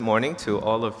Morning to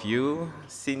all of you.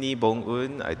 Sini Bong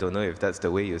Un. I don't know if that's the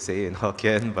way you say it in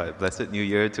Hokkien, but Blessed New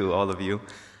Year to all of you.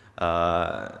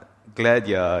 Glad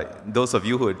those of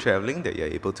you who are traveling, that you're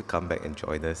able to come back and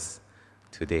join us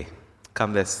today.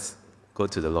 Come, let's go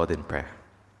to the Lord in prayer.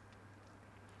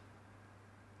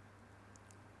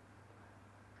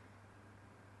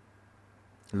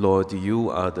 Lord,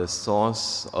 you are the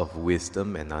source of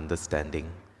wisdom and understanding.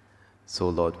 So,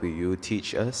 Lord, will you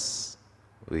teach us?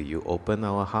 Will you open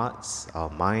our hearts, our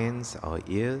minds, our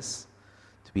ears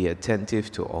to be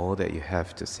attentive to all that you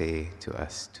have to say to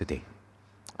us today?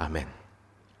 Amen.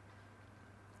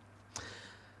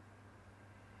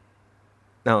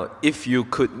 Now, if you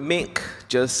could make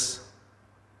just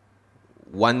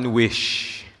one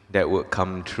wish that would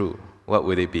come true, what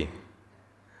would it be?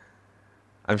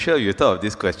 I'm sure you thought of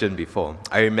this question before.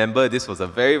 I remember this was a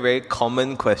very, very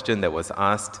common question that was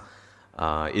asked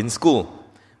in school.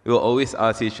 We will always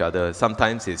ask each other.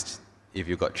 Sometimes it's if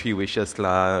you got 3 wishes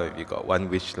lah, if you got 1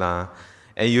 wish lah.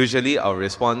 And usually our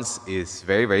response is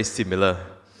very, very similar.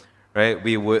 Right?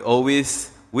 We would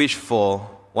always wish for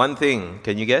one thing.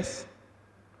 Can you guess?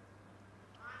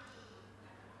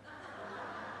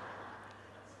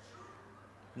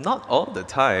 Not all the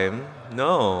time.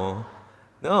 No.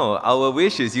 Our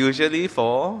wish is usually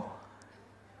for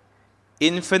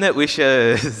infinite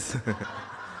wishes.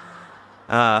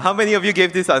 How many of you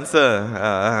gave this answer?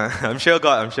 I'm sure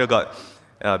God.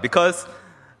 Because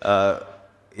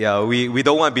we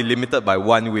don't want to be limited by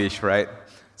one wish, right?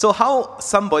 So how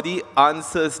somebody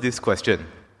answers this question?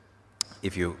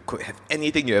 If you could have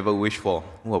anything you ever wish for,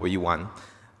 what would you want?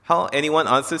 How anyone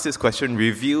answers this question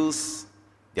reveals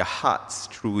their heart's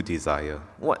true desire,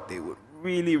 what they would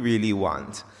really, really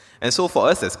want. And so for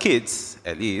us as kids,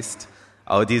 at least,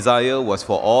 our desire was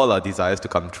for all our desires to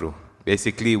come true.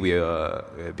 Basically, we're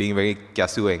being very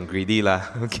kiasu and greedy lah,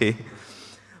 okay?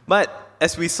 But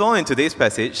as we saw in today's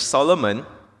passage, Solomon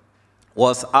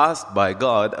was asked by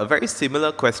God a very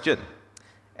similar question.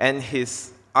 And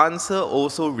his answer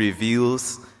also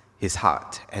reveals his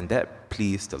heart, and that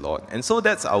pleased the Lord. And so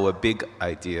that's our big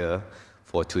idea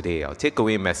for today, our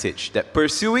takeaway message, that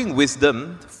pursuing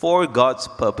wisdom for God's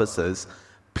purposes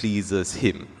pleases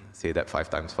Him. Say that 5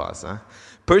 times fast, huh?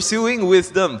 Pursuing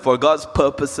wisdom for God's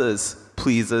purposes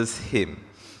pleases Him.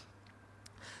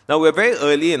 Now, we're very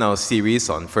early in our series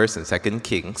on 1st and 2nd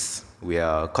Kings. We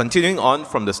are continuing on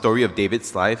from the story of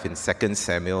David's life in 2nd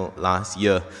Samuel last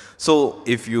year. So,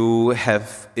 if you're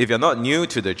not new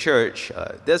to the church,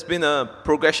 there's been a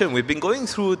progression. We've been going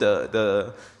through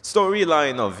the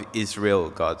storyline of Israel,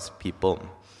 God's people.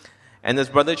 And as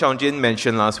Brother Chong Jin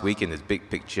mentioned last week in his big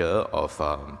picture of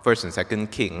 1st and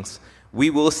 2nd Kings, we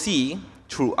will see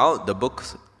throughout the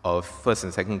books of 1st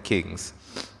and 2nd Kings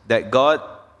that God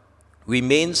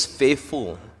remains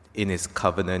faithful in His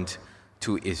covenant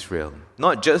to Israel.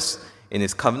 Not just in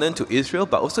His covenant to Israel,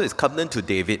 but also His covenant to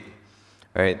David,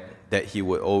 right? That He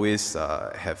would always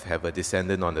have a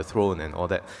descendant on the throne and all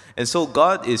that. And so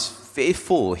God is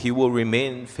faithful. He will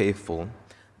remain faithful.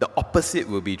 The opposite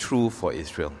will be true for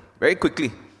Israel. Very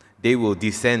quickly, they will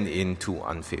descend into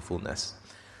unfaithfulness.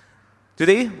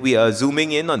 Today, we are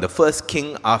zooming in on the first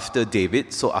king after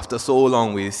David. So after so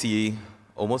long, we see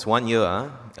almost 1 year,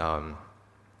 or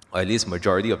at least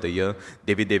majority of the year,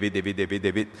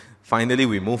 David. Finally,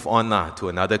 we move on to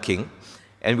another king.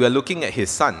 And we are looking at his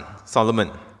son,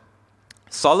 Solomon.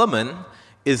 Solomon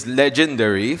is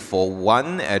legendary for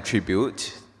one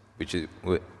attribute,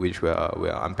 which we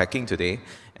are unpacking today,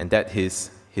 and that is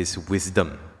his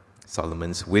wisdom,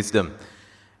 Solomon's wisdom.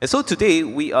 And so today,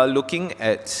 we are looking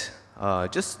at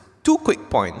just 2 quick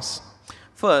points.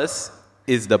 First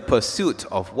is the pursuit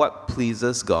of what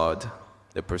pleases God.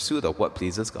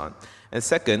 And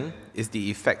second is the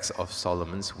effects of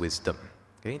Solomon's wisdom.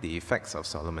 Okay, the effects of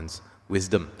Solomon's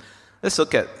wisdom. Let's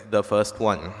look at the first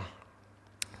one.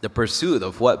 The pursuit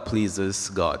of what pleases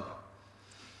God.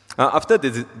 After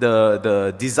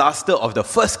the disaster of the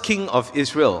first king of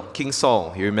Israel, King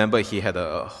Saul, you remember he had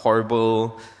a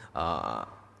horrible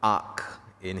arc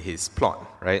in his plot,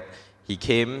 right? He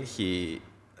came,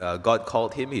 God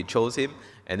called him, He chose him,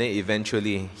 and then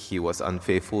eventually he was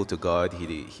unfaithful to God.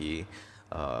 He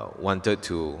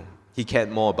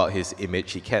cared more about his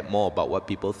image, he cared more about what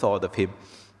people thought of him,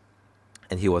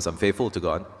 and he was unfaithful to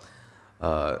God.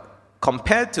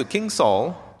 Compared to King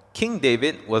Saul, King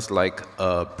David was like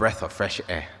a breath of fresh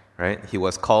air, right? He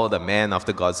was called a man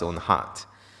after God's own heart.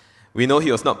 We know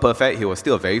he was not perfect, he was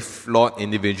still a very flawed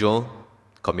individual,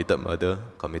 committed murder,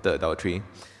 committed adultery.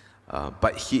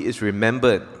 But he is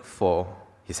remembered for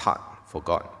his heart for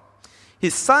God.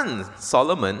 His son,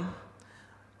 Solomon,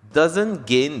 doesn't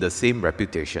gain the same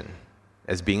reputation.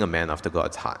 as being a man after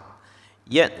God's heart.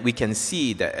 Yet we can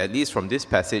see that, at least from this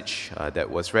passage that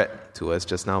was read to us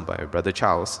just now by Brother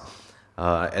Charles,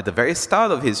 at the very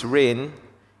start of his reign,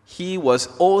 he was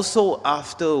also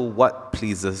after what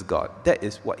pleases God. That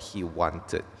is what he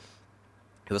wanted.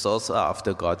 He was also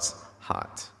after God's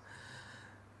heart.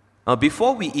 Now,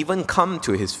 before we even come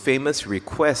to his famous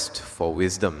request for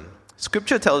wisdom,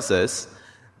 Scripture tells us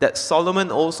that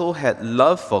Solomon also had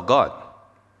love for God.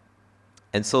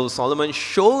 And so Solomon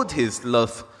showed his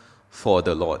love for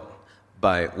the Lord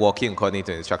by walking according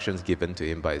to instructions given to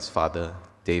him by his father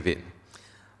David.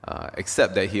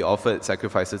 Except that he offered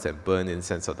sacrifices and burned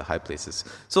incense of the high places.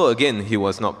 So again, he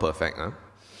was not perfect.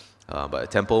 But a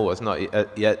temple was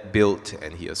not yet built,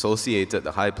 and he associated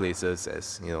the high places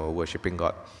as, worshipping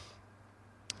God.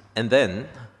 And then,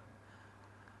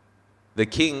 the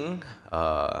king,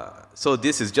 so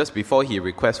this is just before he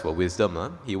requests for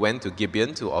wisdom. He went to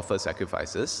Gibeon to offer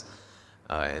sacrifices,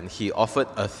 and he offered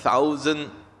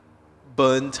 1,000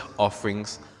 burnt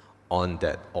offerings on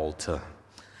that altar.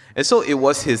 And so it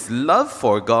was his love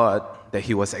for God that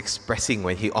he was expressing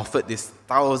when he offered these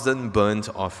 1,000 burnt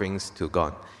offerings to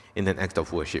God in an act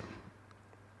of worship.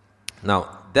 Now,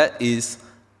 that is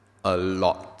a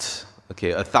lot.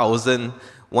 Okay, 1,000.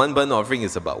 One burnt offering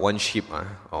is about one sheep,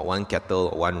 or one cattle,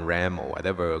 or one ram, or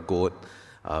whatever, a goat,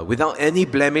 without any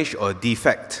blemish or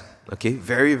defect. Okay,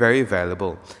 very, very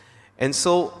valuable. And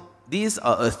so these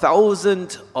are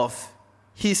 1,000 of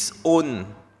his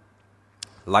own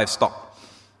livestock.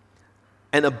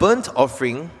 And a burnt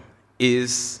offering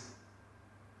is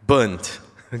burnt.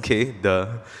 Okay,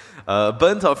 the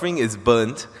burnt offering is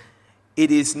burnt.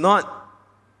 It is not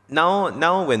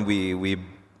now when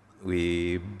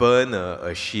we burn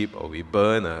a sheep, or we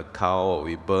burn a cow, or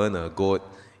we burn a goat,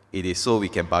 it is so we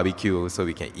can barbecue, so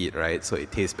we can eat, right? So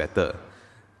it tastes better.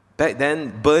 Back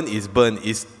then, burn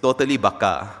is totally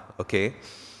bakar, okay?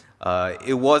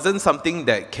 It wasn't something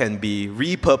that can be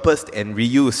repurposed and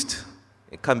reused.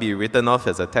 It can't be written off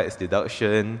as a tax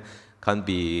deduction, can't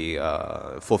be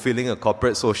fulfilling a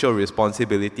corporate social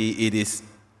responsibility. It is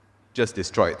just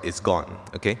destroyed, it's gone,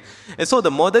 okay? And so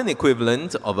the modern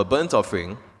equivalent of a burnt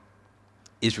offering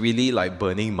is really like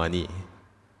burning money.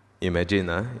 Imagine,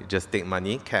 you just take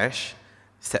money, cash,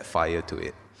 set fire to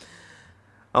it.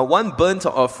 One burnt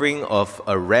offering of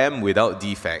a ram without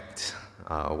defect,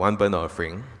 one burnt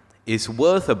offering, is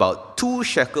worth about 2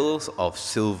 shekels of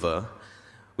silver,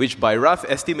 which by rough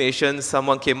estimation,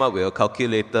 someone came up with a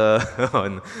calculator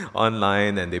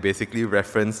online, and they basically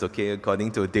referenced,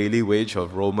 according to a daily wage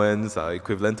of Romans,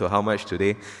 equivalent to how much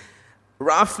today.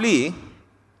 Roughly,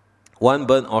 one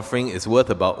burnt offering is worth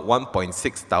about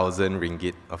 1.6 thousand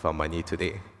ringgit of our money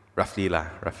today.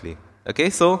 Roughly.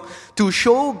 Okay, so to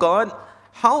show God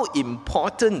how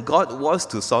important God was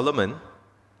to Solomon,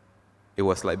 it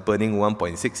was like burning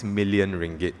 1.6 million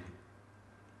ringgit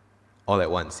all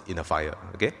at once in a fire,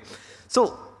 okay?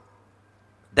 So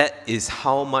that is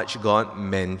how much God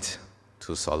meant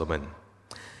to Solomon.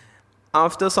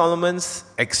 After Solomon's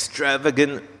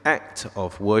extravagant act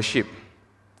of worship,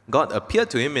 God appeared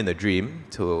to him in a dream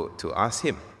to ask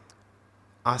him,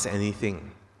 ask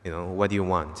anything, what do you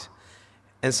want?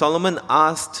 And Solomon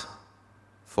asked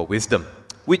for wisdom,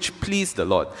 which pleased the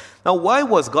Lord. Now, why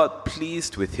was God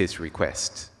pleased with his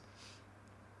request?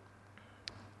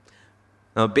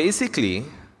 Now, basically,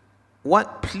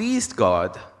 what pleased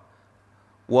God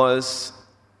was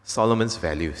Solomon's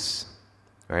values,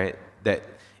 right? That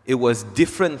it was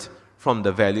different from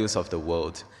the values of the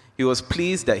world. He was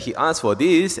pleased that he asked for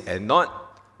this and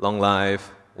not long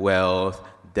life, wealth,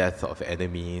 death of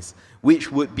enemies,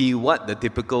 which would be what the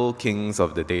typical kings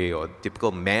of the day or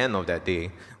typical man of that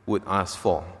day would ask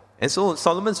for. And so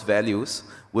Solomon's values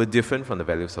were different from the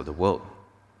values of the world.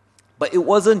 But it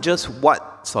wasn't just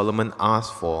what Solomon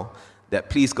asked for that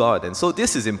pleased God. And so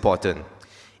this is important.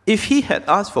 If he had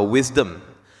asked for wisdom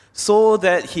so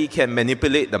that he can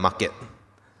manipulate the market,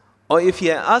 or if he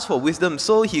had asked for wisdom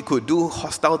so he could do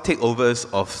hostile takeovers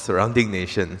of surrounding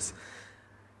nations,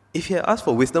 if he had asked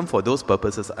for wisdom for those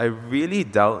purposes, I really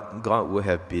doubt God would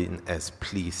have been as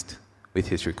pleased with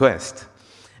his request.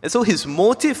 And so his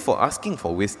motive for asking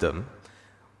for wisdom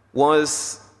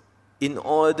was in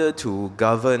order to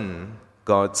govern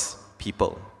God's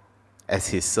people as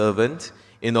his servant,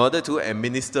 in order to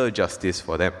administer justice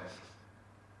for them.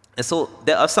 And so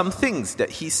there are some things that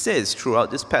he says throughout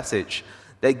this passage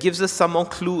that gives us some more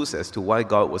clues as to why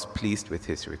God was pleased with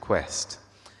his request.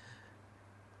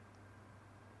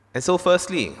 And so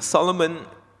firstly, Solomon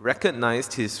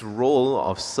recognized his role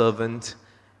of servant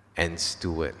and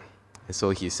steward. And so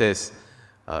he says,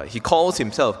 he calls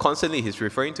himself, constantly he's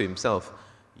referring to himself,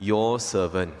 your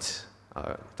servant,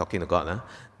 talking to God,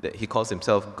 that he calls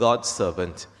himself God's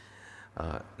servant.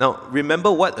 Now,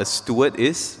 remember what a steward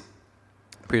is?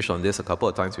 Preached on this a couple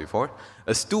of times before.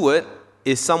 A steward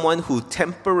is someone who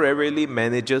temporarily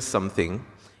manages something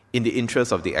in the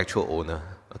interest of the actual owner.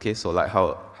 Okay, so like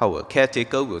how a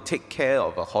caretaker will take care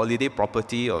of a holiday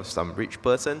property of some rich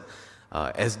person,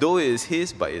 as though it is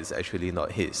his, but it's actually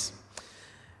not his.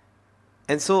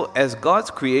 And so as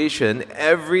God's creation,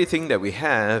 everything that we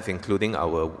have, including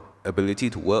our ability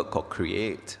to work or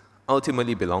create,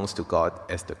 ultimately belongs to God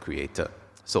as the creator.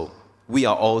 So we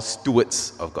are all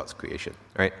stewards of God's creation,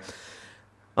 right?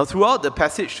 Now, throughout the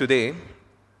passage today,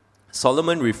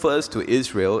 Solomon refers to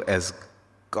Israel as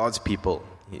God's people.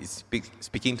 He's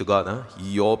speaking to God,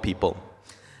 your people.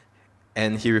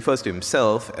 And he refers to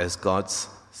himself as God's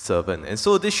servant. And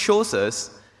so this shows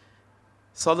us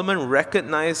Solomon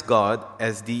recognized God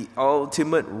as the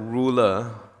ultimate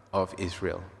ruler of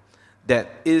Israel. That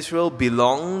Israel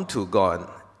belonged to God,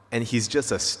 and he's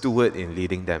just a steward in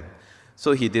leading them.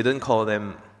 So he didn't call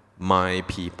them my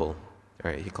people,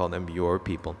 right? He called them your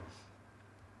people.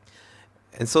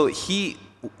 And so he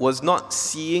was not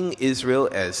seeing Israel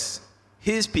as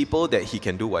his people that he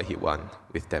can do what he wants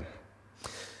with them.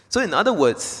 So in other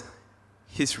words,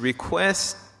 his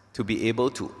request to be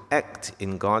able to act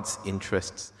in God's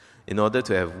interests in order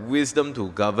to have wisdom to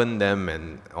govern them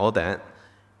and all that,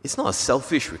 it's not a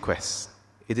selfish request.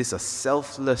 It is a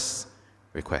selfless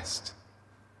request.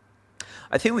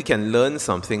 I think we can learn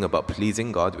something about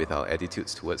pleasing God with our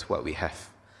attitudes towards what we have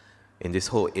in this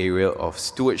whole area of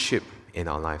stewardship in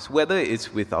our lives, whether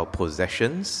it's with our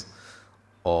possessions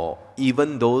or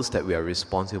even those that we are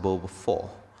responsible for,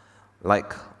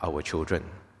 like our children.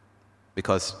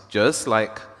 Because just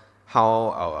like how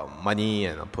our money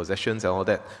and our possessions and all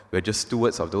that, we're just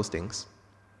stewards of those things.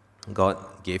 God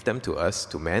gave them to us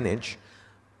to manage.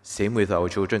 Same with our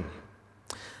children.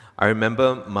 I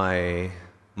remember my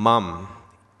mom,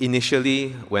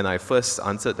 initially when I first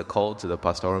answered the call to the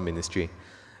pastoral ministry,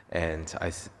 and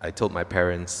I told my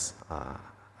parents,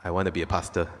 I want to be a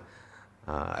pastor.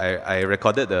 I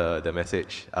recorded the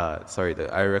message,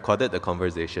 I recorded the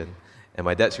conversation, and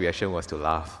my dad's reaction was to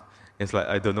laugh. It's like,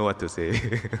 I don't know what to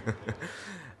say.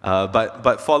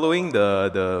 But following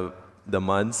the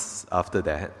months after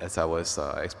that, as I was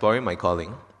exploring my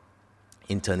calling,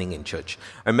 interning in church,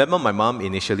 I remember my mom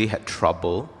initially had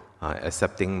trouble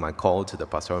accepting my call to the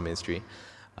pastoral ministry.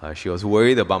 She was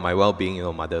worried about my well-being,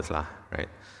 mothers lah, right?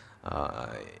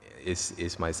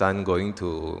 Is my son going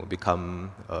to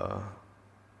become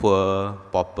poor,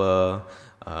 pauper?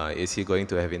 Is he going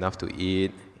to have enough to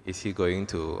eat? Is he going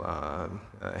to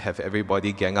have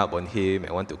everybody gang up on him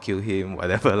and want to kill him,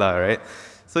 whatever lah, right?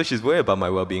 So she's worried about my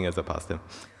well-being as a pastor.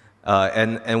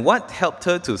 And what helped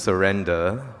her to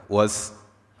surrender was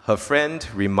her friend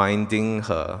reminding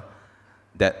her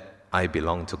that I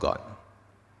belong to God.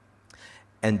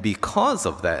 And because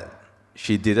of that,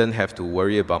 she didn't have to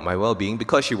worry about my well-being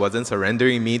because she wasn't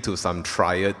surrendering me to some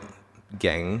triad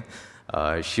gang.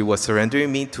 She was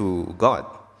surrendering me to God,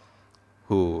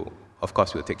 who, of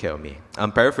course, will take care of me.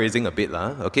 I'm paraphrasing a bit,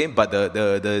 okay? But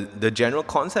the general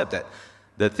concept that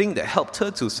the thing that helped her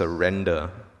to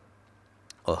surrender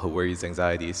all her worries,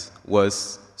 anxieties,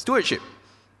 was stewardship.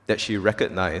 That she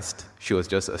recognized she was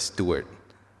just a steward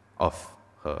of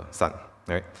her son,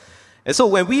 right? And so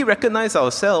when we recognize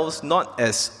ourselves not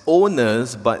as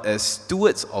owners, but as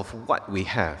stewards of what we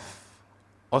have,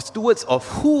 or stewards of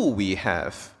who we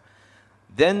have,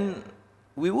 then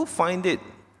we will find it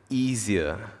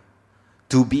easier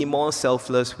to be more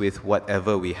selfless with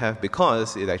whatever we have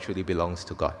because it actually belongs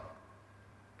to God.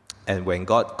 And when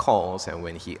God calls and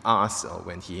when He asks or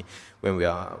when we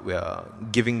are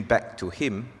giving back to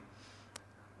Him,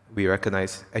 we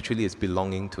recognize actually it's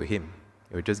belonging to Him.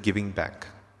 We're just giving back.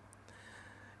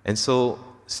 And so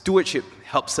stewardship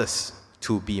helps us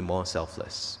to be more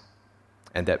selfless,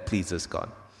 and that pleases God.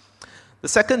 The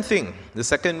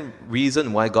second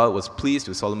reason why God was pleased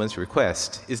with Solomon's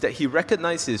request is that he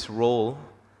recognized his role.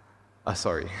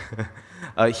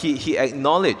 He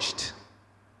acknowledged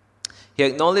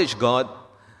God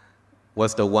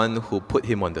was the one who put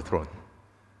him on the throne.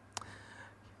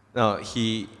 Now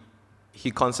he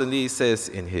constantly says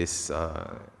in his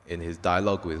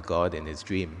dialogue with God in his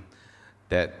dream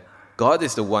that God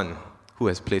is the one who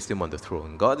has placed him on the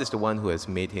throne. God is the one who has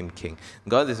made him king.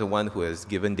 God is the one who has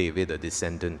given David a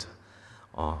descendant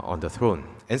on the throne.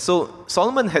 And so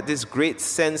Solomon had this great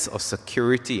sense of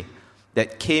security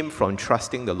that came from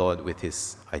trusting the Lord with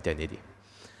his identity.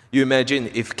 You imagine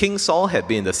if King Saul had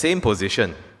been in the same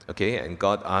position, okay, and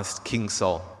God asked King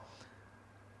Saul,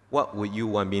 what would you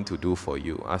want me to do for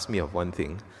you? Ask me of one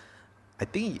thing. I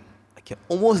think I can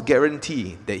almost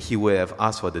guarantee that he would have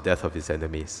asked for the death of his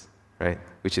enemies, right?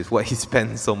 Which is what he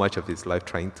spent so much of his life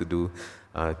trying to do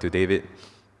to David.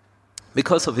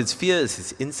 Because of his fears,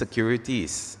 his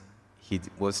insecurities, he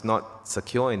was not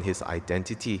secure in his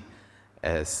identity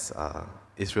as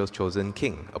Israel's chosen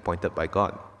king, appointed by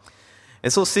God.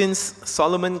 And so since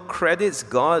Solomon credits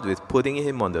God with putting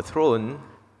him on the throne,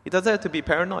 he doesn't have to be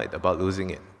paranoid about losing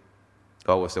it.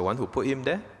 God was the one who put him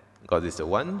there. God is the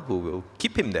one who will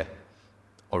keep him there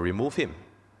or remove him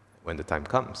when the time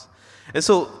comes. And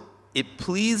so it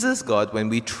pleases God when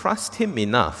we trust him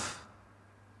enough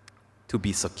to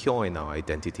be secure in our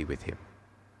identity with him.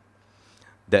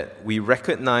 That we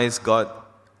recognize God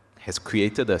has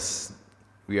created us.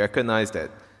 We recognize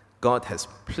that God has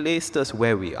placed us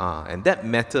where we are, and that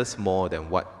matters more than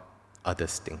what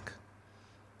others think.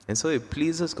 And so it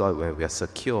pleases God when we are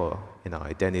secure in our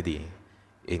identity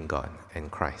in God and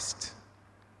Christ.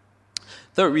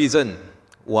 Third reason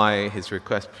why his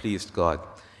request pleased God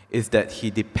is that he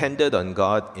depended on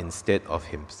God instead of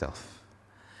himself.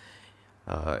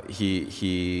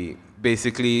 He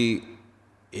basically,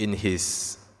 in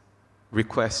his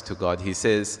request to God, he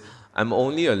says, I'm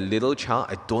only a little child.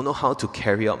 I don't know how to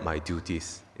carry out my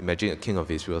duties. Imagine a king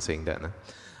of Israel saying that.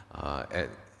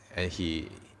 And he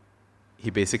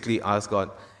basically asked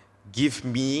God, give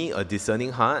me a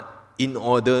discerning heart in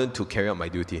order to carry out my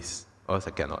duties, or else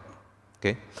I cannot.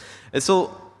 Okay? And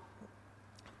so,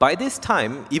 by this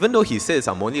time, even though he says,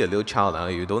 I'm only a little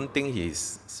child, you don't think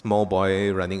he's a small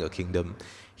boy running a kingdom.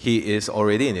 He is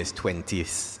already in his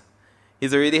 20s.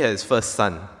 He's already had his first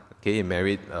son. Okay, he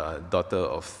married a daughter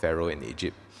of Pharaoh in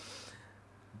Egypt.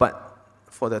 But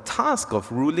for the task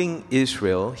of ruling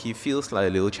Israel, he feels like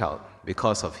a little child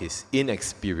because of his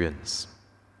inexperience.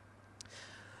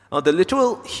 Now, the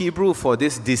literal Hebrew for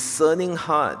this discerning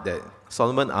heart that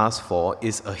Solomon asked for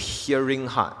is a hearing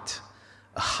heart,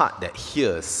 a heart that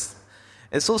hears.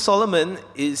 And so Solomon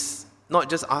is not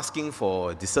just asking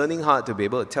for a discerning heart to be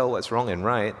able to tell what's wrong and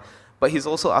right, but he's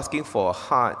also asking for a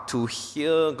heart to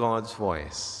hear God's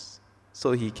voice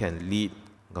so he can lead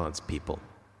God's people.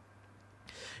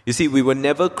 You see, we were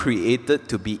never created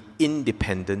to be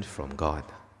independent from God.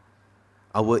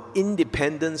 Our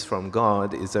independence from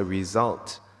God is a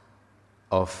result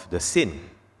of the sin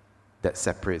that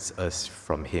separates us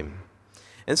from him.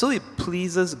 And so it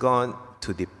pleases God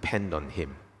to depend on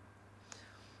him.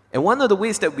 And one of the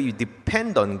ways that we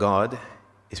depend on God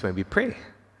is when we pray.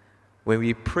 When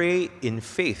we pray in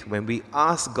faith, when we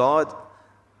ask God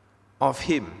of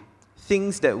him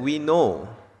things that we know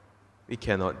we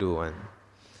cannot do.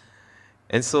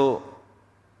 And so,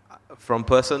 from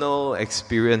personal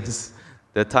experience,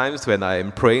 the times when I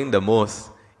am praying the most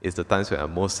is the times when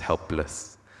I'm most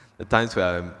helpless. The times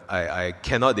where I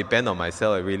cannot depend on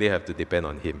myself, I really have to depend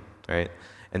on him, right?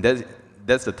 And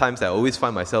that's the times I always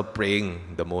find myself praying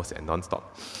the most and nonstop.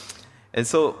 And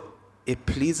so, it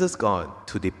pleases God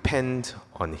to depend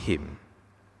on him.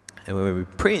 And when we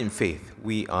pray in faith,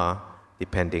 we are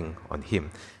depending on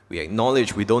him. We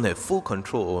acknowledge we don't have full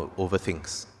control over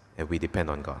things, and we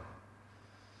depend on God.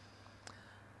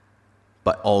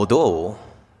 But although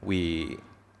we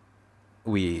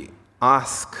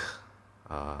ask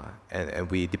and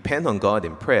we depend on God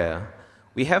in prayer,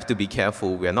 we have to be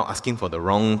careful we are not asking for the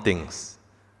wrong things,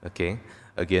 okay,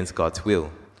 against God's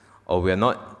will. Or we are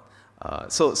not,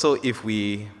 so if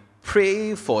we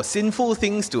pray for sinful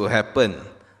things to happen,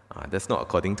 that's not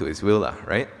according to his will,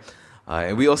 right?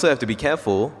 And we also have to be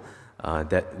careful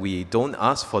that we don't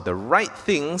ask for the right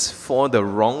things for the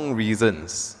wrong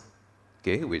reasons,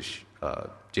 okay? Which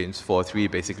James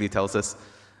 4:3 basically tells us,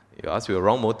 you ask with the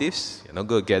wrong motives, you're not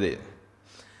going to get it.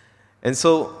 And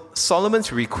so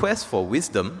Solomon's request for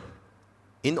wisdom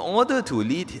in order to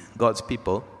lead God's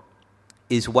people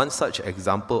is one such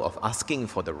example of asking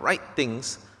for the right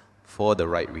things for the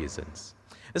right reasons.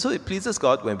 And so it pleases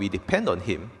God when we depend on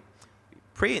him, we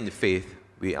pray in faith,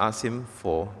 we ask him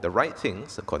for the right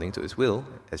things according to his will,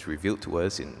 as revealed to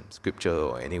us in scripture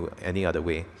or any other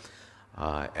way,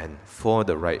 and for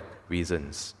the right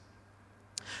reasons.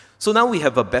 So now we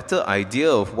have a better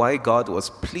idea of why God was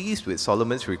pleased with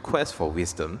Solomon's request for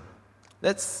wisdom.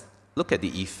 Let's look at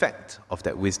the effect of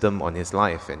that wisdom on his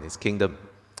life and his kingdom.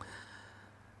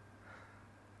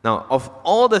 Now, of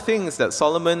all the things that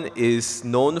Solomon is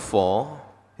known for,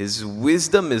 his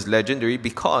wisdom is legendary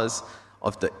because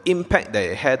of the impact that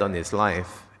it had on his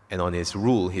life and on his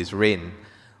rule, his reign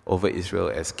over Israel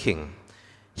as king.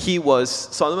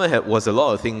 Solomon was a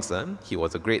lot of things. He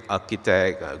was a great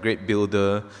architect, a great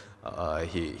builder.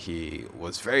 He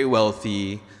was very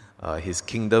wealthy. His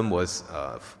kingdom was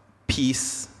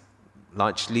peace,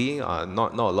 largely,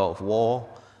 not a lot of war.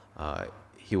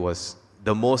 he was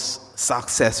the most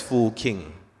successful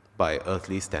king by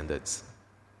earthly standards.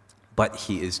 But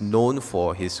he is known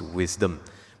for his wisdom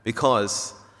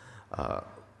because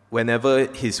whenever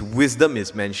his wisdom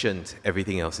is mentioned,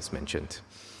 everything else is mentioned.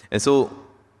 And so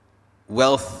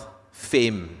wealth,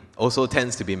 fame also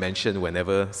tends to be mentioned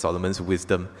whenever Solomon's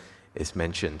wisdom is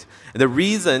mentioned. And the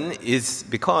reason is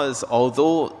because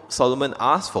although Solomon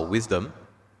asked for wisdom,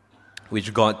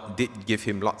 which God did give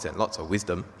him lots and lots of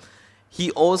wisdom,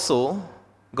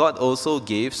 God also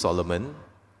gave Solomon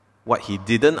what he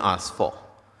didn't ask for,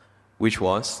 which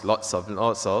was lots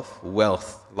of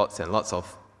wealth, lots and lots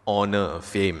of honor,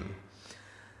 fame.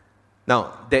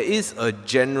 Now, there is a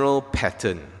general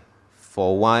pattern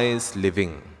for wise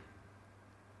living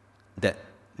that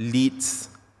leads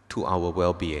to our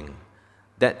well-being.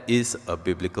 That is a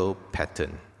biblical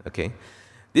pattern, okay?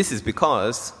 This is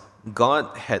because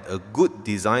God had a good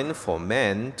design for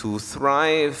man to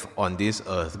thrive on this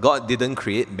earth. God didn't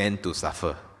create man to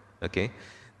suffer, okay?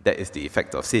 That is the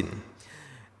effect of sin.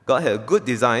 God had a good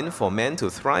design for man to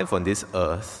thrive on this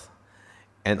earth,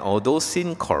 and although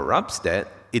sin corrupts that,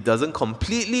 it doesn't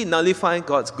completely nullify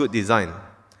God's good design.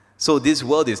 So this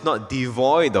world is not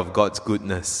devoid of God's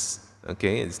goodness,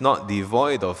 okay? It's not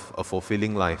devoid of a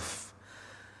fulfilling life.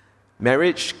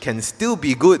 Marriage can still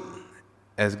be good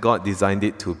as God designed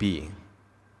it to be,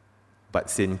 but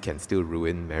sin can still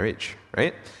ruin marriage,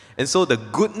 right? And so the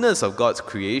goodness of God's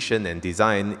creation and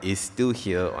design is still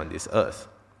here on this earth.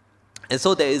 And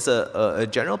so there is a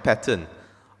general pattern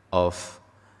of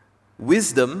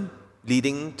wisdom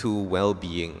leading to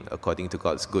well-being according to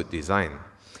God's good design.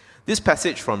 This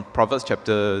passage from Proverbs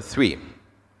chapter 3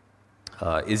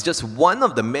 is just one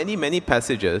of the many, many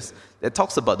passages that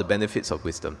talks about the benefits of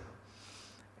wisdom.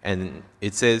 And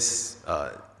it says,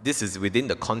 this is within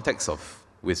the context of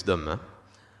wisdom.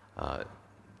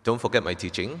 Don't forget my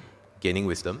teaching, gaining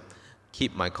wisdom.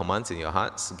 Keep my commands in your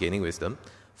hearts, gaining wisdom.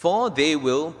 For they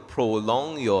will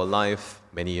prolong your life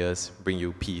many years, bring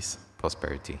you peace,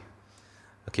 prosperity.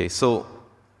 Okay, so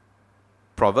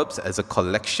Proverbs as a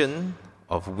collection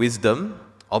of wisdom,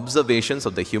 observations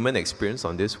of the human experience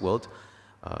on this world,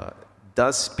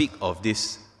 does speak of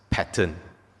this pattern,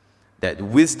 that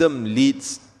wisdom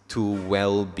leads to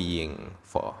well-being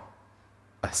for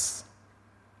us.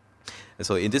 And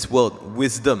so in this world,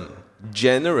 wisdom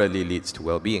generally leads to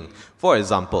well-being. For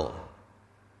example,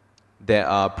 there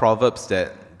are proverbs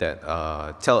that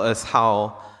tell us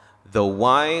how the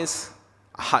wise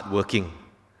are hardworking,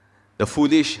 the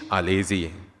foolish are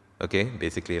lazy. Okay,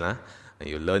 basically lah. And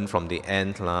you learn from the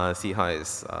ant lah. See how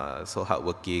it's so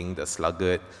hardworking. The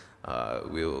sluggard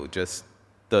will just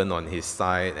turn on his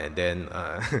side, and then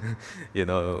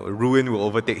ruin will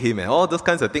overtake him, and all those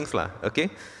kinds of things lah. Okay,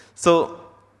 so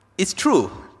it's true.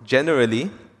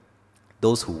 Generally,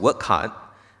 those who work hard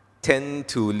tend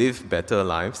to live better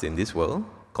lives in this world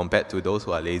compared to those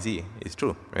who are lazy. It's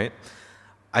true, right?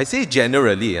 I say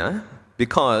generally,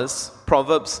 because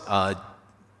Proverbs are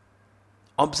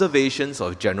observations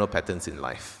of general patterns in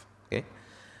life. Okay?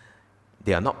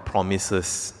 They are not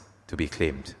promises to be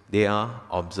claimed. They are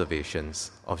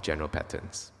observations of general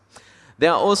patterns.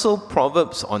 There are also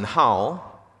proverbs on how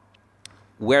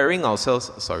wearing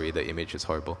ourselves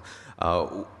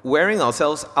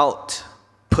out,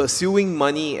 pursuing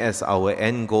money as our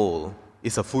end goal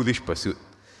is a foolish pursuit.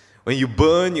 When you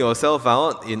burn yourself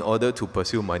out in order to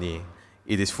pursue money,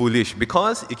 it is foolish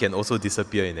because it can also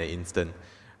disappear in an instant,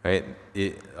 right?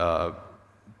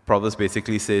 Proverbs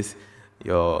basically says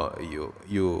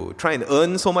you try and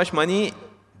earn so much money,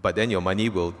 but then your money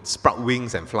will sprout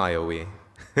wings and fly away.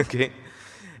 Okay?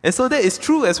 And so that is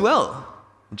true as well,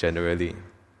 generally.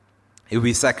 If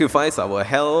we sacrifice our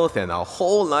health and our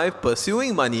whole life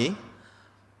pursuing money,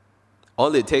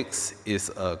 all it takes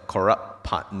is a corrupt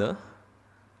partner,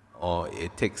 or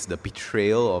it takes the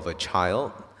betrayal of a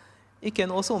child. It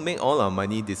can also make all our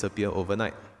money disappear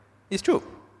overnight. It's true.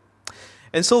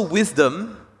 And so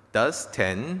wisdom does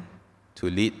tend to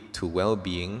lead to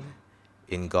well-being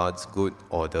in God's good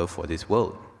order for this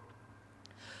world.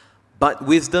 But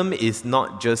wisdom is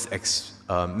not just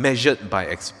measured by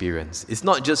experience. It's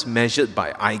not just measured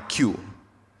by IQ.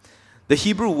 The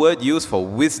Hebrew word used for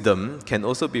wisdom can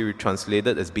also be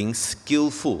translated as being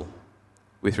skillful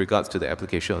with regards to the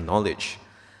application of knowledge.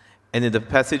 And in the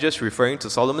passages referring to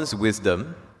Solomon's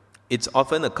wisdom, it's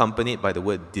often accompanied by the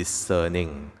word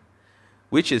discerning,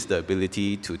 which is the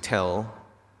ability to tell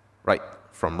right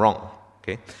from wrong.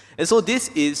 Okay? And so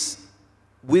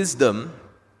wisdom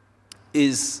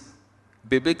is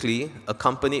biblically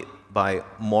accompanied by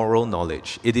moral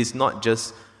knowledge. It is not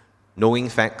just knowing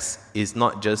facts, it's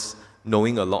not just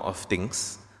knowing a lot of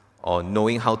things, or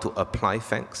knowing how to apply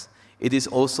facts. It is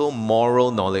also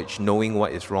moral knowledge, knowing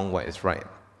what is wrong, what is right.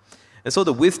 And so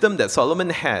the wisdom that Solomon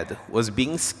had was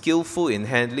being skillful in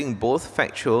handling both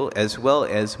factual as well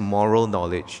as moral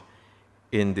knowledge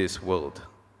in this world.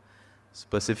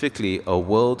 Specifically, a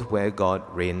world where God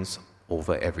reigns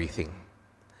over everything.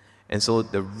 And so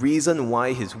the reason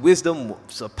why his wisdom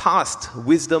surpassed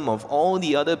wisdom of all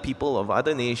the other people of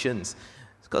other nations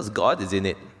is because God is in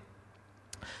it.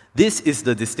 This is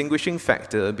the distinguishing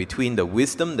factor between the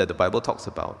wisdom that the Bible talks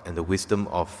about and the wisdom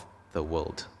of the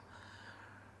world.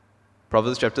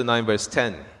 Proverbs chapter 9 verse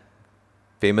 10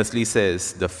 famously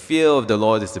says, "The fear of the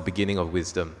Lord is the beginning of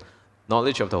wisdom.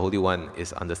 Knowledge of the Holy One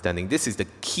is understanding." This is the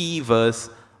key verse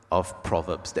of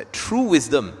Proverbs, that true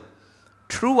wisdom,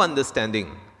 true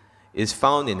understanding is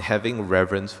found in having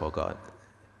reverence for God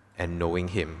and knowing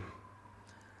Him.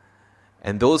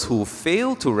 And those who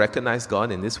fail to recognize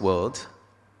God in this world,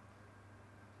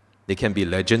 they can be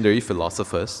legendary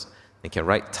philosophers, they can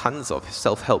write tons of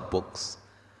self-help books,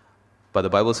 but the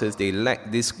Bible says they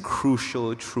lack this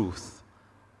crucial truth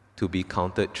to be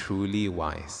counted truly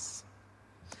wise.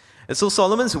 And so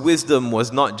Solomon's wisdom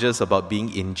was not just about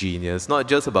being ingenious, not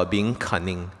just about being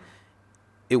cunning.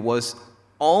 It was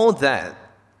all that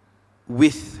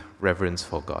with reverence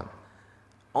for God.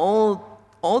 All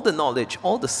the knowledge,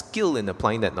 all the skill in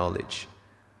applying that knowledge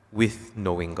with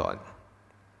knowing God.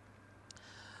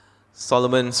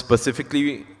 Solomon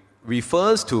specifically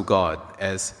refers to God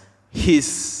as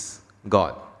his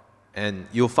God. And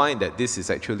you'll find that this is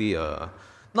actually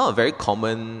not a very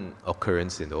common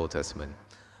occurrence in the Old Testament.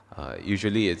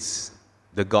 Usually it's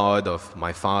the God of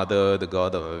my father, the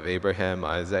God of Abraham,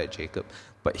 Isaac, Jacob.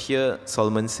 But here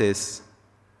Solomon says,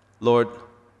 "Lord,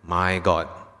 my God,"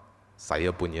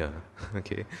 saya punya.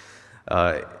 Okay,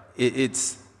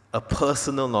 it's a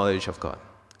personal knowledge of God,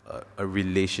 a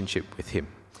relationship with Him.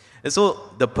 And so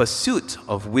the pursuit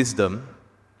of wisdom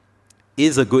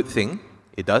is a good thing.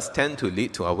 It does tend to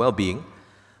lead to our well-being.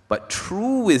 But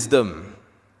true wisdom,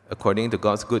 according to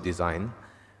God's good design,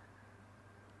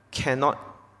 cannot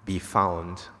be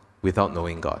found without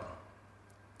knowing God.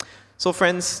 So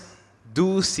friends,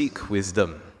 do seek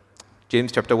wisdom.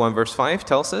 James chapter 1 verse 5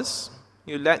 tells us,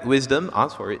 you lack wisdom,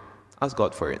 ask for it. Ask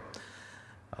God for it.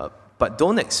 But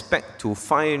don't expect to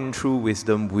find true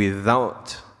wisdom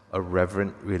without a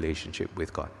reverent relationship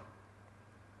with God.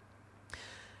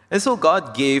 And so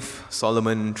God gave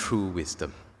Solomon true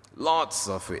wisdom. Lots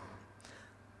of it.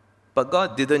 But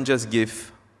God didn't just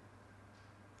give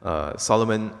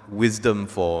Solomon wisdom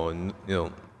for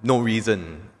no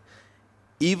reason.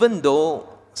 Even though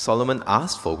Solomon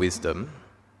asked for wisdom,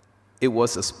 it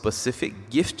was a specific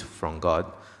gift from God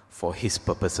for his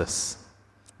purposes.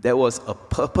 There was a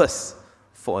purpose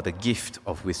for the gift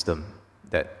of wisdom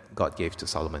that God gave to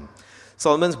Solomon.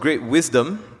 Solomon's great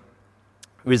wisdom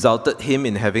resulted him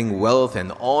in having wealth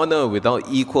and honor without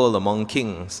equal among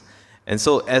kings. And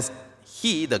so as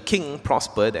he, the king,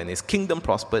 prospered and his kingdom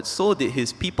prospered, so did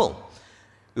his people.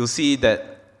 You'll see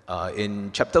that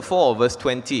in chapter 4, verse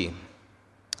 20,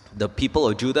 the people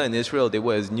of Judah and Israel, they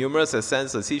were as numerous as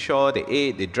sands of the seashore. They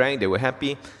ate, they drank, they were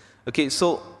happy. Okay,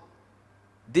 so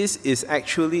this is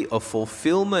actually a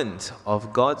fulfillment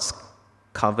of God's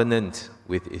covenant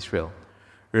with Israel.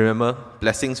 Remember,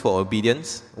 blessings for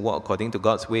obedience. Walk according to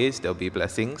God's ways, there'll be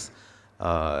blessings.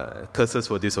 Curses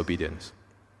for disobedience.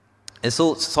 And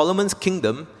so Solomon's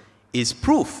kingdom is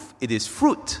proof, it is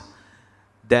fruit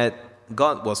that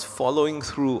God was following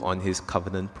through on his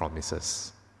covenant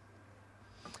promises.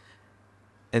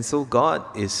 And so God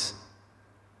is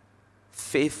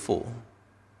faithful,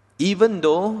 even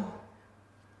though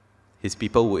his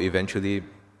people will eventually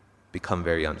become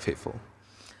very unfaithful.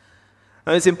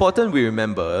 Now it's important we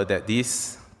remember that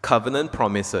these covenant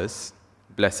promises,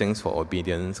 blessings for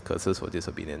obedience, curses for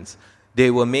disobedience, they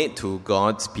were made to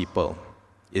God's people,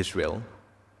 Israel,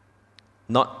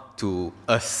 not to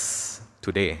us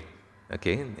today,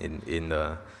 okay?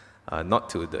 Not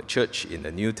to the church in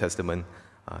the New Testament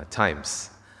times.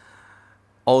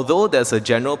 Although there's a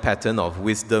general pattern of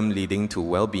wisdom leading to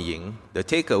well-being, the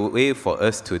takeaway for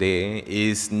us today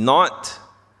is not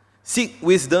seek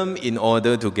wisdom in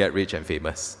order to get rich and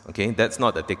famous. Okay, that's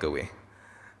not the takeaway.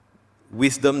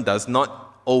 Wisdom does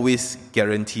not always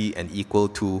guarantee and equal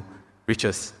to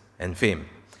riches and fame.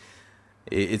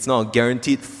 It's not a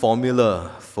guaranteed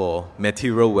formula for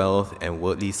material wealth and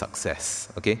worldly success.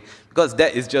 Okay, because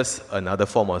that is just another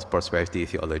form of prosperity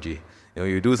theology.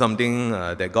 You do something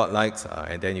that God likes,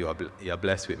 and then you are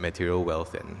blessed with material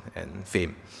wealth and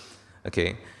fame.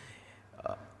 Okay,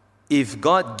 if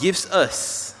God gives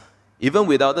us, even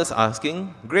without us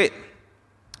asking, great,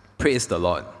 praise the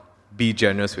Lord. Be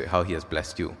generous with how he has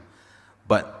blessed you.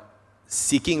 But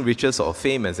seeking riches or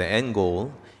fame as an end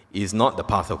goal is not the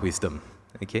path of wisdom.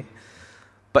 Okay?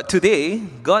 But today,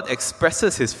 God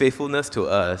expresses his faithfulness to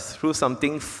us through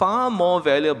something far more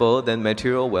valuable than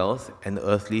material wealth and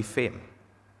earthly fame.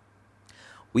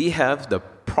 We have the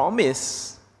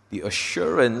promise, the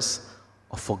assurance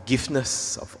of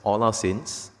forgiveness of all our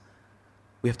sins.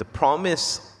 We have the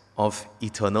promise of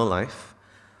eternal life.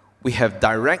 We have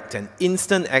direct and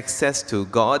instant access to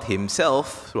God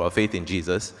himself through our faith in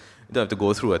Jesus. You don't have to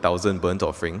go through 1,000 burnt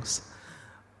offerings.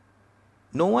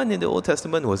 No one in the Old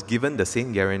Testament was given the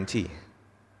same guarantee.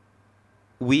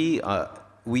 We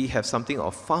have something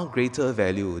of far greater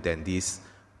value than these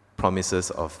promises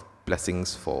of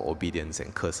blessings for obedience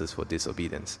and curses for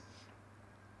disobedience.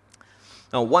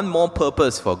 Now, one more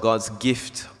purpose for God's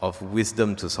gift of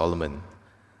wisdom to Solomon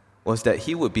was that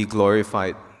he would be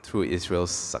glorified through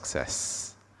Israel's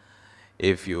success.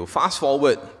 If you fast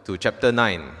forward to chapter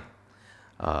 9,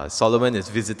 Solomon is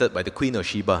visited by the Queen of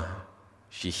Sheba.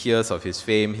 She hears of his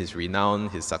fame, his renown,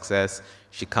 his success.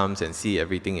 She comes and sees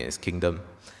everything in his kingdom.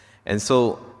 And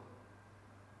so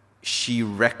she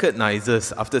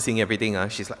recognizes, after seeing everything,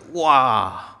 she's like,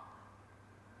 wow,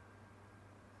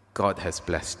 God has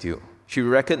blessed you. She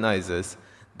recognizes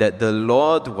that the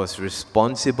Lord was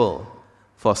responsible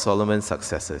for Solomon's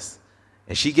successes.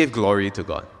 And she gave glory to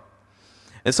God.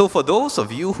 And so for those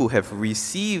of you who have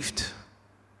received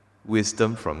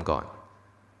wisdom from God,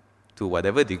 to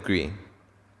whatever degree,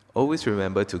 always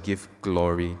remember to give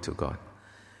glory to God.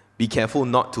 Be careful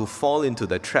not to fall into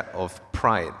the trap of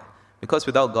pride, because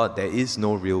without God, there is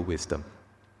no real wisdom.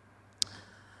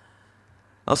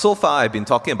 Now, so far, I've been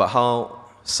talking about how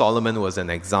Solomon was an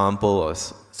example of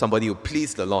somebody who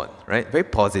pleased the Lord, right? Very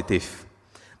positive.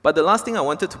 But the last thing I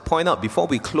wanted to point out before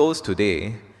we close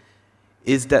today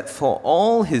is that for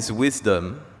all his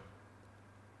wisdom,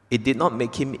 it did not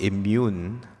make him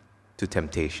immune to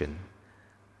temptation.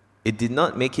 It did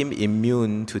not make him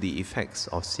immune to the effects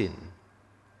of sin.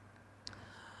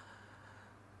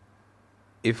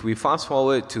 If we fast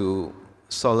forward to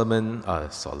Solomon, 1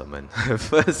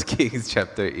 Kings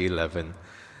chapter 11,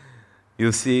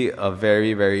 you'll see a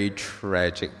very, very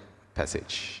tragic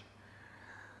passage.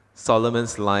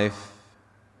 Solomon's life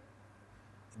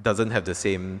doesn't have the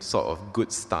same sort of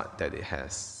good start that it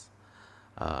has.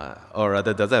 Or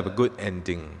rather, doesn't have a good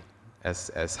ending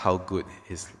as how good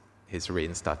his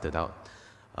reign started out.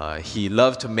 He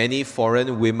loved many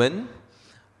foreign women.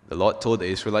 The Lord told the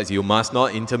Israelites, you must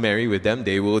not intermarry with them.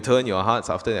 They will turn your hearts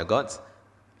after their gods.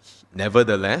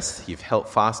 Nevertheless, he held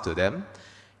fast to them.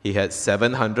 He had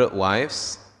 700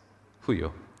 wives. Who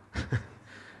you?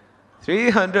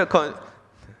 300...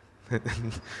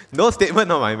 No statement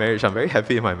on my marriage. I'm very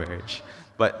happy in my marriage.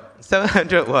 But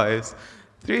 700 wives,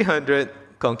 300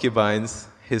 concubines.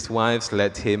 His wives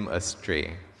led him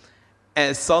astray.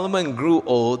 As Solomon grew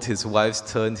old, his wives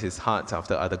turned his heart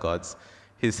after other gods.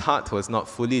 His heart was not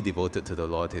fully devoted to the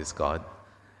Lord his God.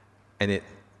 And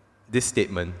this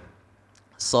statement,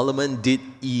 Solomon did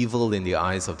evil in the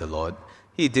eyes of the Lord.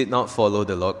 He did not follow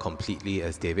the Lord completely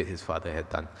as David his father had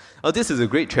done. Now this is a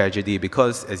great tragedy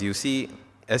because as you see,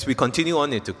 as we continue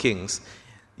on into Kings,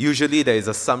 usually there is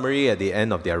a summary at the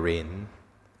end of their reign.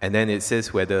 And then it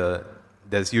says whether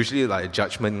there's usually like a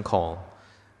judgment call.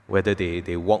 Whether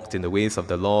they walked in the ways of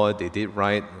the Lord, they did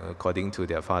right according to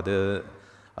their father,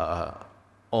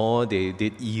 or they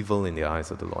did evil in the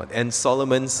eyes of the Lord. And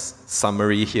Solomon's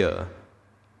summary here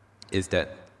is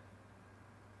that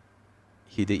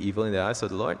he did evil in the eyes of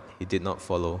the Lord. He did not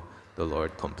follow the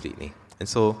Lord completely. And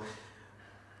so,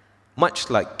 much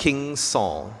like King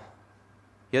Saul,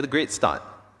 he had a great start,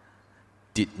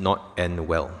 did not end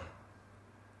well.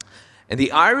 And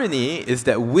the irony is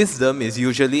that wisdom is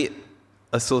usually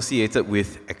associated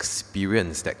with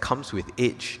experience that comes with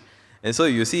age. And so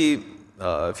you see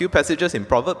a few passages in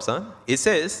Proverbs, it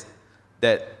says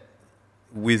that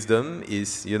wisdom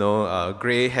is,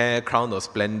 gray hair, crown of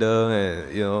splendor,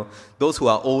 and, those who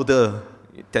are older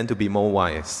tend to be more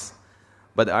wise.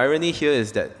 But the irony here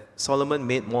is that Solomon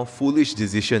made more foolish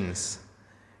decisions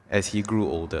as he grew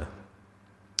older.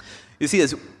 You see,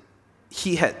 as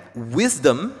he had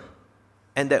wisdom,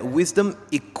 and that wisdom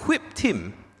equipped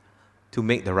him to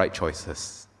make the right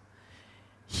choices.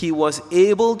 He was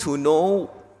able to know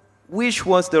which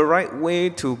was the right way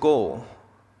to go.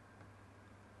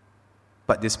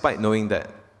 But despite knowing that,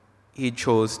 he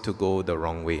chose to go the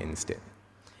wrong way instead.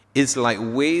 It's like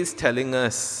Waze telling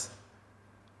us,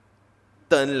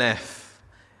 turn left.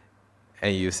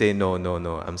 And you say, no,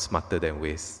 I'm smarter than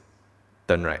Waze.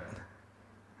 Turn right.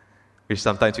 which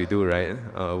sometimes we do, right?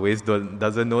 Waze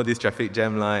doesn't know this traffic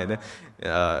jam line, and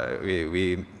then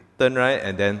we turn right,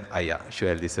 and then, should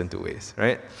I listen to Waze,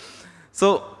 right?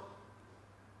 So,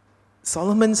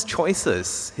 Solomon's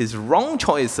choices, his wrong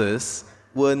choices,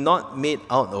 were not made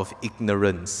out of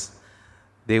ignorance.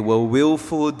 They were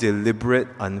willful, deliberate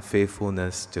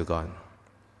unfaithfulness to God.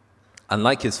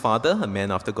 Unlike his father, a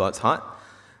man after God's heart,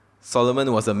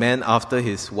 Solomon was a man after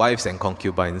his wives' and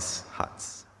concubines'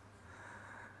 hearts.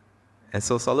 And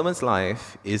so Solomon's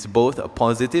life is both a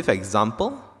positive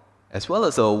example as well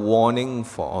as a warning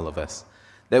for all of us.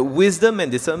 That wisdom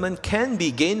and discernment can be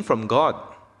gained from God,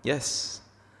 yes.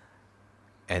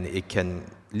 And it can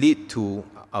lead to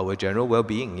our general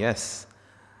well-being, yes.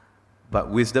 But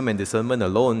wisdom and discernment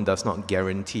alone does not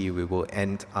guarantee we will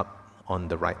end up on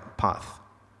the right path.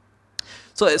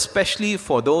 So especially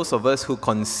for those of us who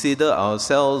consider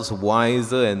ourselves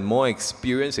wiser and more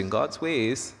experienced in God's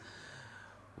ways,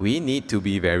 we need to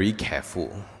be very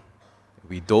careful.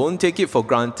 We don't take it for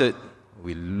granted.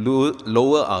 We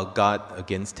lower our guard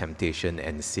against temptation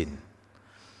and sin.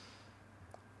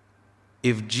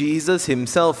 If Jesus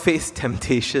himself faced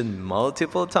temptation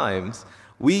multiple times,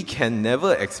 we can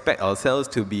never expect ourselves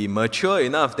to be mature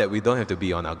enough that we don't have to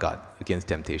be on our guard against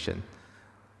temptation.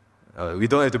 We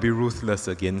don't have to be ruthless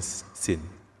against sin.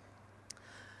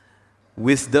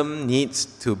 Wisdom needs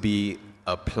to be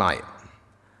applied.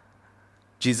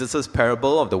 Jesus'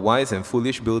 parable of the wise and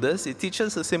foolish builders, it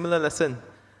teaches a similar lesson,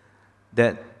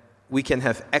 that we can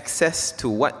have access to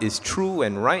what is true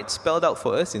and right spelled out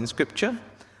for us in Scripture,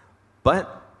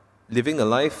 but living a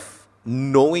life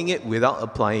knowing it without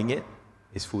applying it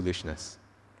is foolishness.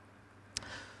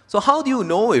 So how do you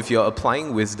know if you're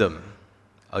applying wisdom?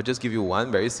 I'll just give you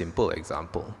one very simple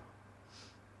example.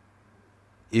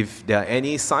 If there are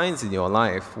any signs in your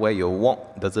life where your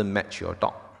walk doesn't match your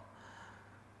talk,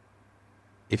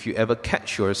 if you ever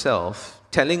catch yourself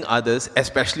telling others,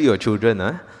 especially your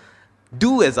children,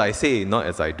 do as I say, not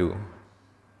as I do.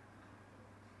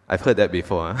 I've heard that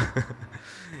before.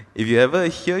 If you ever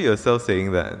hear yourself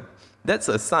saying that, that's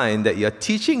a sign that you're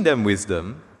teaching them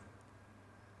wisdom,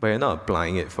 but you're not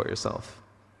applying it for yourself.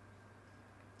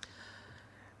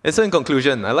 And so in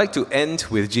conclusion, I'd like to end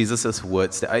with Jesus'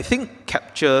 words that I think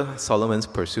capture Solomon's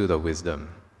pursuit of wisdom.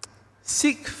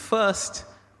 Seek first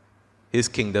his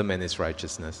kingdom and his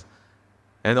righteousness,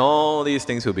 and all these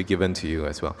things will be given to you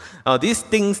as well. Now, these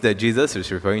things that Jesus is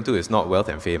referring to is not wealth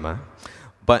and fame,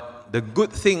 but the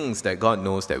good things that God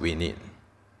knows that we need.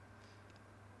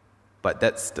 But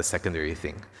that's the secondary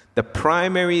thing. The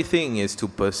primary thing is to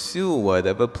pursue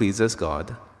whatever pleases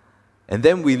God, and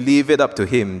then we leave it up to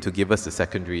him to give us the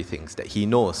secondary things that he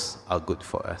knows are good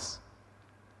for us.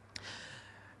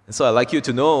 And so I'd like you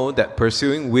to know that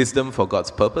pursuing wisdom for God's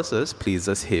purposes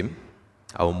pleases him.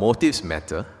 Our motives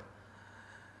matter.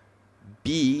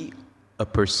 Be a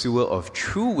pursuer of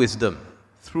true wisdom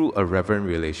through a reverent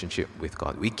relationship with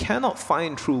God. We cannot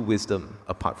find true wisdom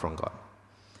apart from God.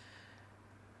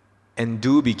 And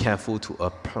do be careful to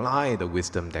apply the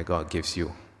wisdom that God gives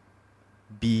you.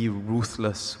 Be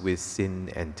ruthless with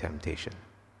sin and temptation.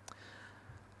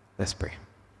 Let's pray.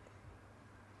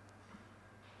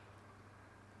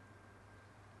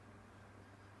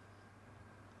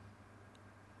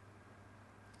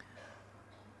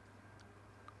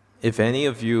 If any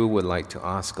of you would like to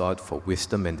ask God for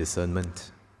wisdom and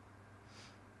discernment,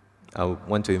 I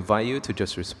want to invite you to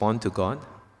just respond to God.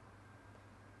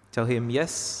 Tell him,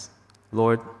 yes,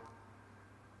 Lord,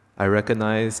 I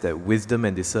recognize that wisdom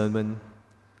and discernment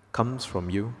comes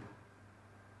from you.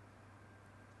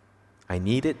 I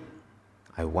need it.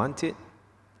 I want it.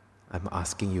 I'm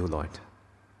asking you, Lord.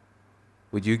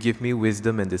 Would you give me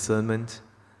wisdom and discernment?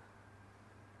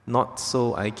 Not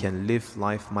so I can live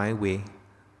life my way,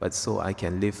 but so I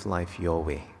can live life your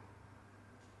way.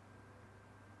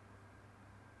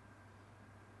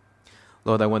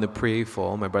 Lord, I want to pray for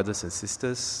all my brothers and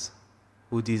sisters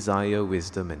who desire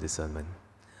wisdom and discernment.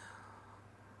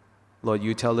 Lord,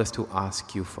 you tell us to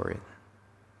ask you for it.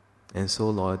 And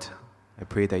so, Lord, I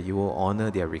pray that you will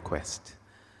honor their request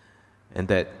and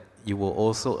that you will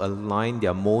also align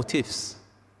their motives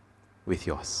with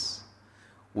yours.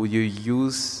 Will you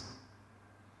use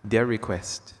their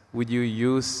request? Would you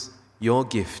use your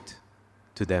gift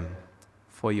to them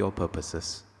for your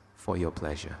purposes, for your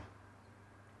pleasure?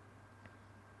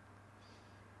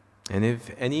 And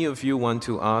if any of you want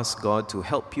to ask God to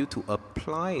help you to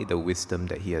apply the wisdom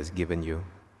that he has given you,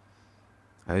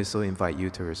 I also invite you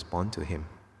to respond to him.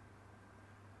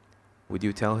 Would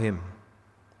you tell him,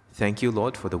 thank you,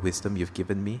 Lord, for the wisdom you've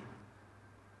given me.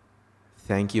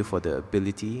 Thank you for the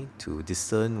ability to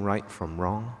discern right from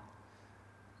wrong.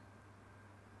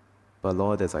 But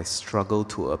Lord, as I struggle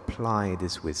to apply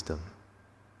this wisdom,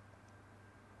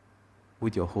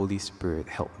 would your Holy Spirit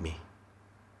help me?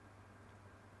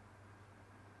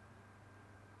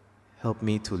 Help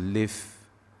me to live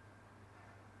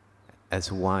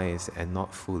as wise and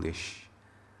not foolish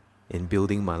in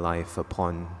building my life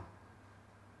upon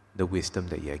the wisdom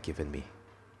that you have given me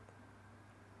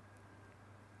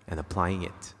and applying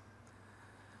it.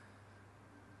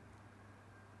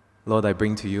 Lord, I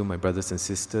bring to you my brothers and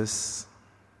sisters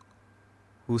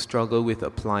who struggle with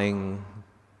applying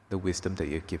the wisdom that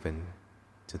you've given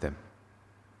to them.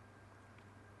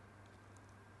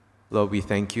 Lord, we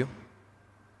thank you.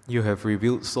 You have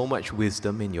revealed so much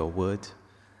wisdom in your word,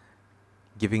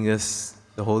 giving us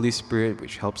the Holy Spirit who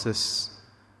helps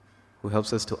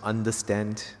us to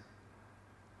understand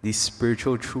these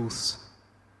spiritual truths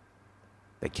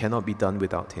that cannot be done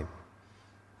without him.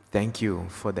 Thank you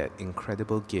for that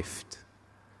incredible gift.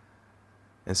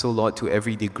 And so, Lord, to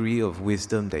every degree of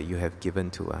wisdom that you have given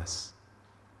to us,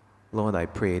 Lord, I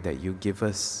pray that you give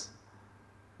us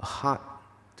a heart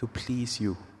to please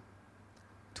you,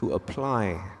 to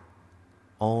apply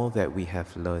all that we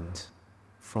have learned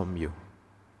from you.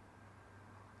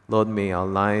 Lord, may our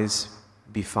lives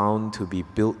be found to be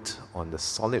built on the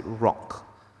solid rock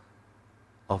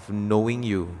of knowing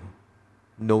you,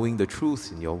 knowing the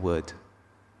truth in your word,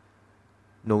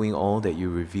 knowing all that you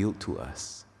revealed to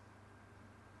us.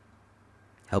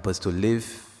 Help us to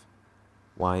live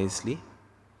wisely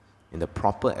in the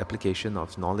proper application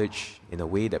of knowledge in a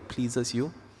way that pleases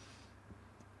you,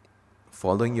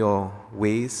 following your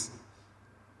ways,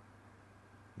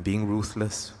 being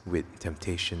ruthless with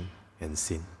temptation and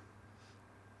sin.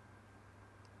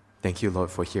 Thank you,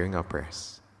 Lord, for hearing our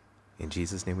prayers. In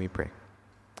Jesus' name we pray.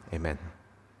 Amen.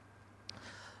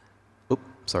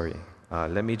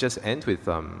 Let me just end with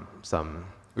some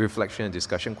reflection and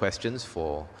discussion questions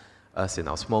for us in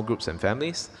our small groups and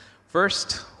families.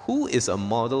 First, who is a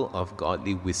model of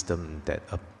godly wisdom that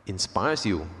inspires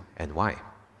you and why?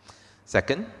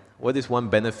 Second, what is one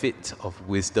benefit of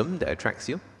wisdom that attracts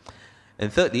you?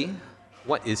 And thirdly,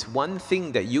 what is one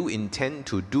thing that you intend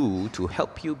to do to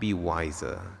help you be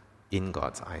wiser in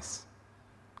God's eyes?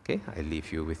 Okay, I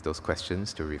leave you with those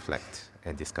questions to reflect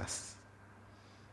and discuss.